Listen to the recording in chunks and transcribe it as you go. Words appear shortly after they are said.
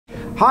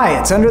Hi,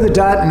 it's Under the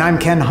DUT, and I'm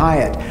Ken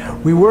Hyatt.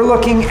 We were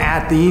looking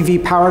at the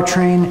EV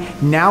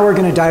powertrain. Now we're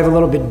going to dive a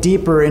little bit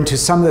deeper into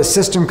some of the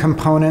system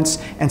components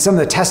and some of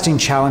the testing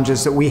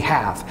challenges that we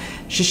have.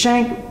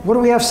 Seshank, what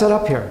do we have set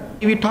up here?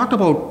 We talked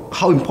about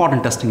how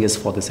important testing is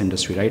for this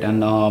industry, right?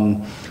 And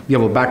we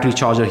have a battery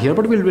charger here,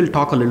 but we'll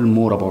talk a little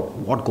more about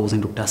what goes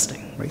into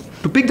testing, right?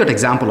 To pick that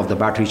example of the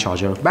battery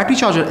charger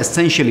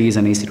essentially is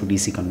an AC to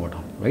DC converter,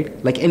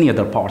 right? Like any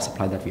other power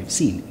supply that we have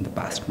seen in the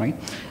past, right?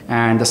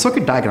 And the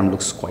circuit diagram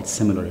looks quite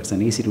similar. It's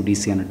an AC to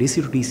DC and a DC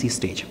to DC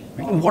stage.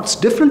 Right? What's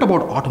different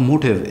about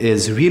automotive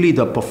is really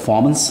the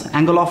performance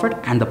angle of it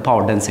and the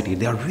power density.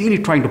 They are really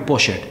trying to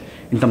push it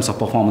in terms of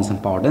performance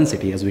and power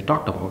density, as we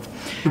talked about.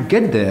 To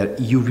get there,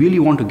 you really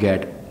want to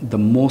get the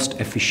most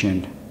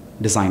efficient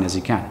design as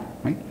you can,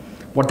 right?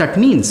 What that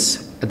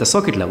means at the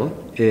circuit level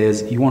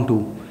is you want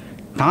to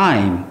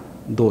time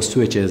those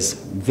switches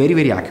very,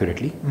 very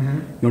accurately. Mm-hmm.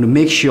 You want to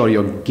make sure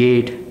your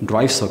gate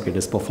drive circuit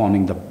is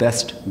performing the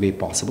best way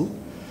possible.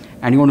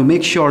 And you want to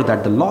make sure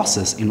that the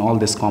losses in all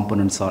these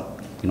components are,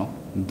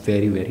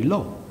 very, very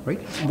low, right?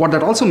 What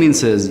that also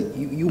means is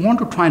you want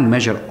to try and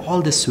measure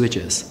all the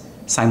switches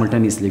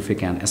simultaneously if you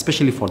can,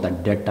 especially for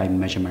that dead time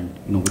measurement,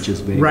 which is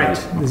very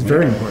It's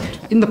very important.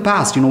 In the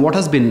past, what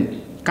has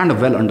been kind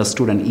of well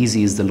understood and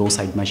easy is the low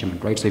side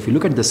measurement, right? So if you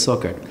look at this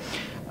circuit,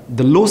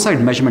 the low side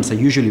measurements are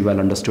usually well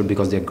understood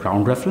because they're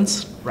ground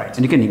reference, right?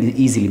 And you can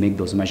easily make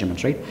those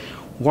measurements, right?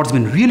 What's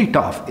been really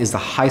tough is the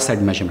high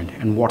side measurement,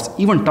 and what's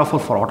even tougher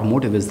for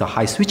automotive is the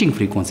high switching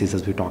frequencies,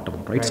 as we talked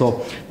about, right?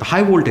 So the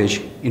high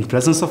voltage in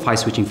presence of high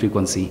switching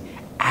frequency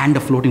and the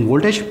floating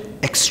voltage,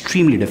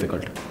 extremely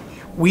difficult.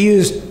 We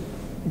used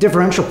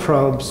differential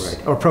probes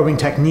or probing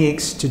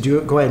techniques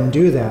to go ahead and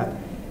do that.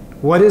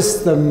 What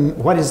is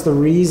the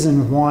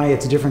reason why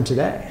it's different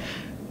today?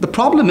 The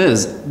problem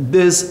is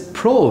these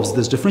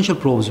differential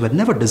probes were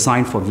never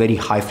designed for very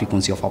high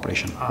frequency of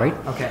operation, right?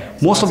 Okay.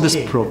 So most of this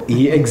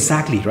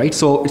exactly, right?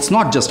 So it's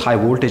not just high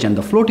voltage and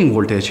the floating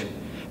voltage.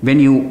 When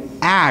you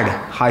add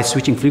high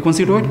switching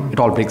frequency to it, it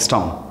all breaks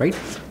down, right?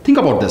 Think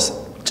about this.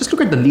 Just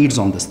look at the leads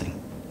on this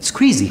thing. It's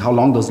crazy how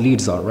long those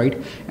leads are, right?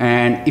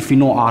 And if you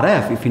know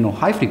RF, if you know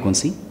high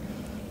frequency,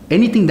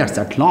 anything that's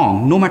that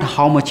long, no matter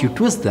how much you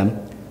twist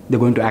them, they're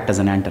going to act as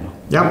an antenna.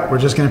 Yep, we're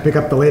just going to pick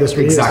up the latest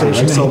radio station.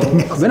 Right? So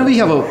whenever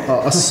you have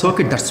a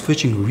circuit that's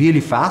switching really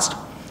fast,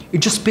 it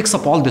just picks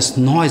up all this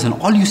noise and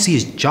all you see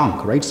is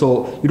junk, right?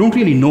 So you don't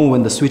really know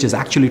when the switch is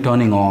actually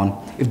turning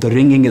on, if the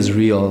ringing is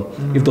real,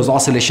 if those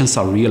oscillations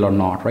are real or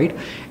not, right?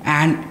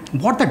 And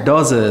what that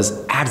does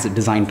is adds a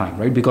design time,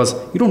 right? Because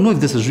you don't know if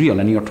this is real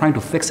and you're trying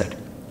to fix it.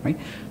 Right?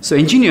 So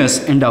engineers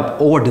end up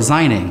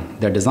over-designing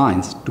their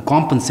designs to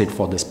compensate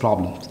for these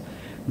problems.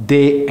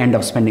 They end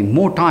up spending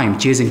more time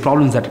chasing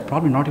problems that are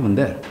probably not even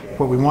there.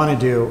 What we want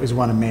to do is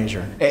want to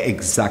measure.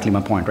 Exactly my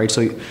point, right?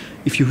 So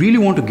if you really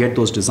want to get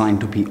those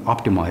designed to be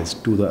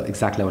optimized to the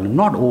exact level and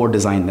not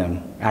over-design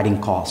them, adding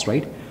cost,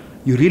 right?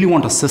 You really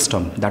want a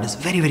system that is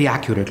very, very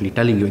accurately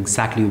telling you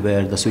exactly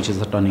where the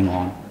switches are turning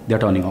on, they're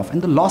turning off,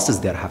 and the losses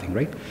they're having,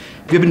 right?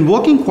 We've been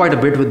working quite a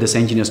bit with these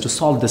engineers to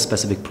solve this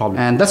specific problem.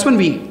 And that's when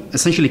we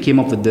essentially came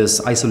up with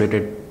this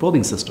isolated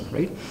probing system,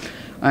 right?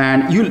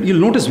 And you'll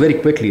notice very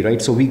quickly,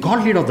 right? So we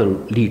got rid of the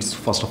leads,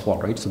 first of all,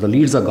 right? So the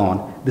leads are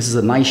gone. This is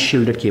a nice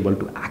shielded cable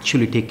to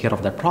actually take care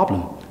of that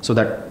problem so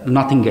that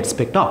nothing gets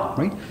picked up,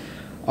 right?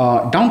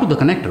 Down to the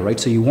connector, right?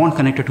 So you want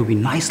connector to be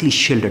nicely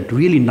shielded,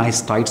 really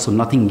nice tight, so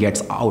nothing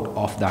gets out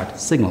of that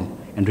signal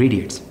and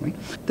radiates, right?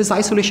 This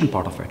isolation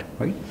part of it,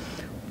 right?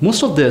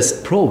 Most of these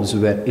probes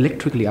were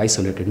electrically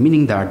isolated,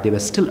 meaning that they were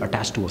still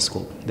attached to a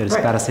scope. There is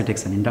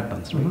parasitics and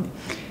inductance, right?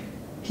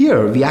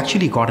 Here, we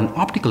actually got an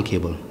optical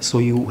cable, so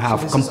you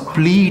have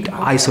complete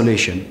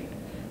isolation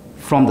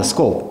from the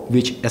scope,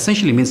 which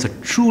essentially means a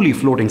truly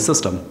floating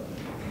system,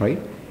 right?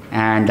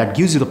 And that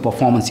gives you the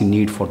performance you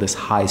need for this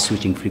high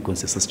switching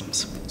frequency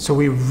systems. So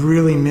we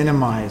really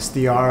minimize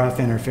the RF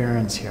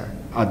interference here.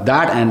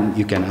 That, and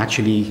you can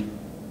actually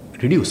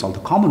reduce all the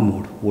common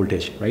mode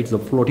voltage, right? The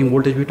floating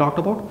voltage we talked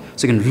about.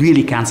 So you can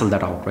really cancel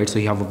that out, right? So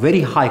you have a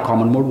very high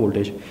common mode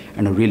voltage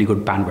and a really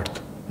good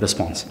bandwidth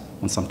response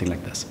on something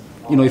like this.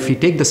 If you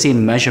take the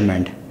same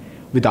measurement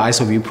with the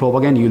ISO-view probe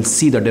again, you'll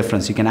see the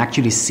difference. You can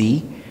actually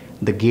see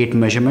the gate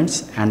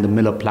measurements and the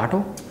Miller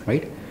plateau,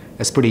 right?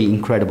 It's pretty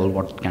incredible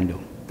what it can do.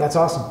 That's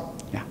awesome.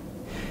 Yeah.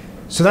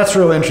 So that's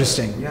real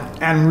interesting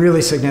and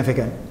really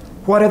significant.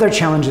 What other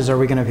challenges are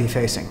we going to be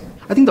facing?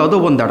 I think the other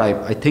one that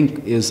I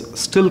think is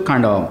still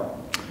kind of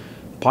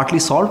partly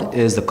solved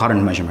is the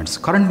current measurements.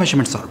 Current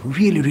measurements are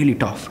really, really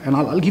tough. And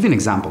I'll give you an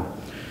example.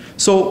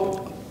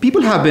 So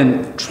people have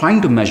been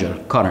trying to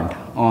measure current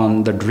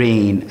on the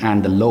drain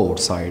and the load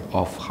side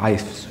of high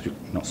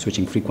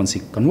switching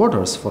frequency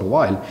converters for a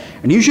while.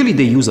 And usually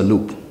they use a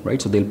loop, right?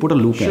 So they'll put a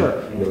loop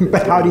in.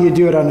 But how do you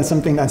do it on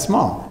something that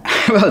small?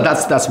 Well,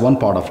 that's one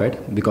part of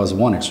it, because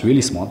one, it's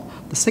really small.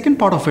 The second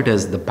part of it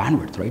is the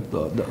bandwidth, right?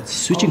 The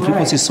switching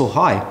frequency is so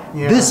high,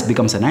 this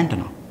becomes an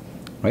antenna,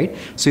 right?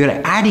 So you're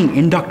adding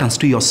inductance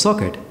to your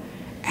circuit,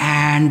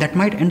 and that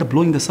might end up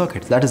blowing the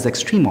circuit. That is the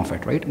extreme of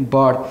it, right?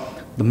 But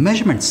the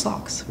measurement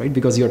sucks, right?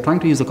 Because you're trying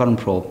to use a current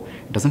probe,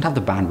 it doesn't have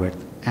the bandwidth,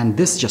 and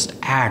this just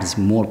adds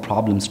more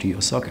problems to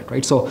your circuit,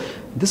 right? So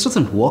this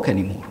doesn't work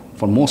anymore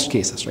for most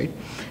cases, right?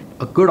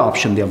 A good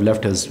option they have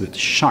left is with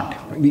shunt.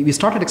 We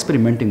started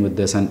experimenting with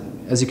this, and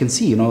as you can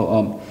see,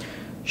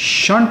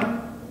 shunt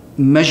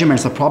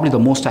measurements are probably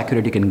the most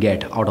accurate you can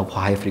get out of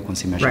high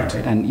frequency measurements,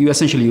 right? And you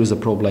essentially use a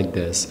probe like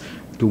this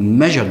to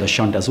measure the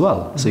shunt as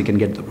well, so you can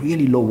get the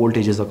really low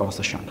voltages across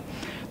the shunt.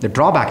 The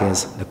drawback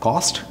is the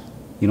cost.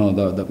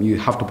 You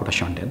have to put a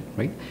shunt in,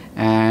 right?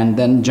 And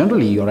then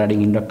generally you're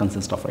adding inductance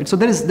and stuff, right? So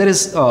there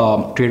is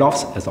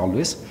trade-offs as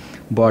always,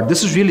 but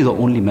this is really the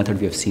only method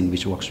we have seen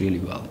which works really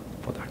well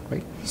for that,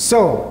 right?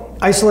 So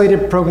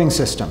isolated probing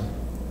system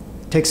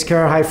takes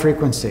care of high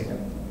frequency.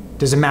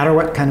 Does it matter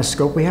what kind of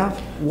scope we have?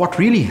 What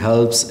really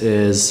helps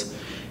is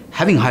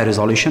having high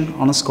resolution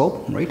on a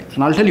scope, right?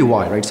 And I'll tell you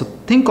why, right? So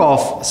think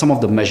of some of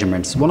the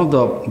measurements. One of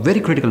the very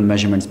critical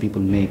measurements people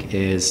make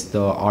is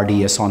the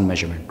RDS on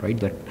measurement, right?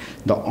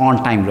 The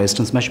on-time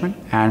resistance measurement.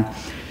 And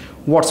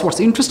what's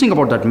interesting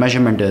about that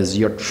measurement is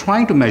you're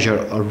trying to measure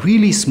a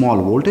really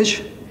small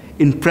voltage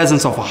in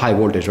presence of a high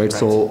voltage, right?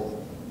 So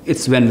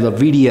it's when the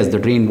VDS, the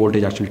drain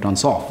voltage, actually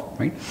turns off,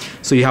 right?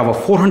 So you have a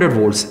 400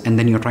 volts, and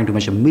then you're trying to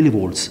measure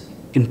millivolts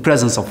in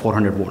presence of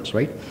 400 volts,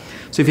 right?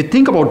 So if you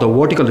think about the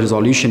vertical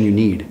resolution you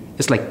need,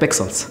 it's like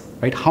pixels,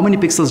 right? How many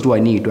pixels do I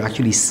need to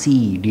actually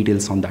see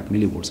details on that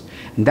millivolts?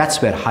 And that's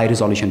where high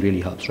resolution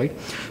really helps, right?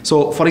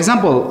 So for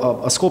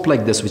example, a scope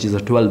like this, which is a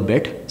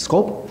 12-bit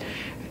scope,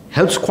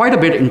 helps quite a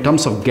bit in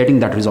terms of getting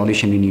that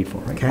resolution you need for,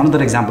 right? Okay.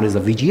 Another example is the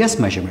VGS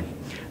measurement.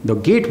 The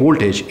gate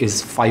voltage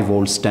is 5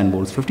 volts, 10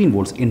 volts, 15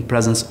 volts in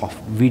presence of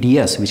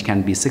VDS, which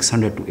can be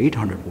 600 to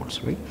 800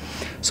 volts, right?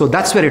 So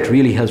that's where it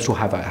really helps to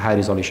have a high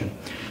resolution.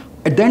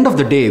 At the end of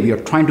the day, we are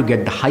trying to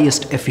get the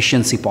highest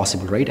efficiency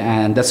possible, right?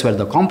 And that's where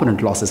the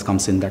component losses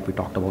comes in that we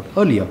talked about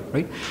earlier,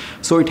 right?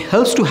 So it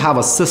helps to have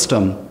a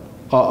system,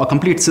 a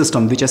complete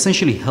system, which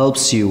essentially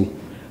helps you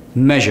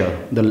measure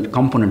the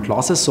component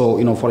losses.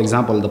 So, for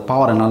example, the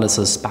power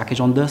analysis package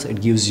on this, it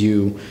gives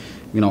you,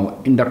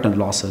 inductance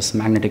losses,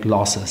 magnetic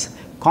losses,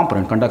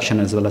 component conduction,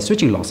 as well as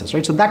switching losses,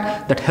 right? So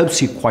that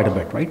helps you quite a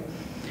bit, right?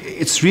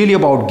 It's really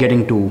about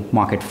getting to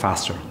market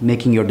faster,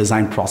 making your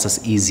design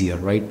process easier,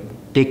 right?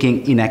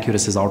 Taking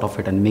inaccuracies out of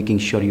it and making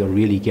sure you're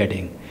really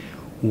getting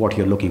what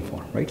you're looking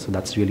for, right? So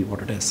that's really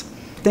what it is.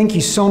 Thank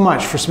you so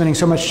much for spending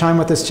so much time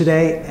with us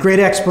today. Great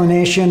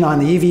explanation on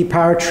the EV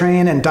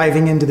powertrain and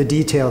diving into the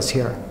details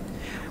here.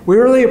 We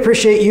really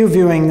appreciate you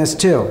viewing this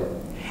too.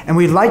 And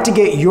we'd like to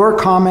get your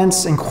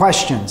comments and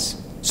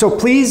questions. So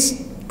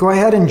please go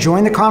ahead and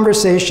join the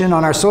conversation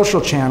on our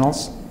social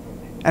channels.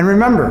 And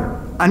remember,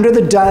 Under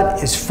the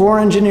DUT is for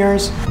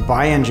engineers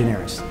by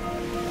engineers.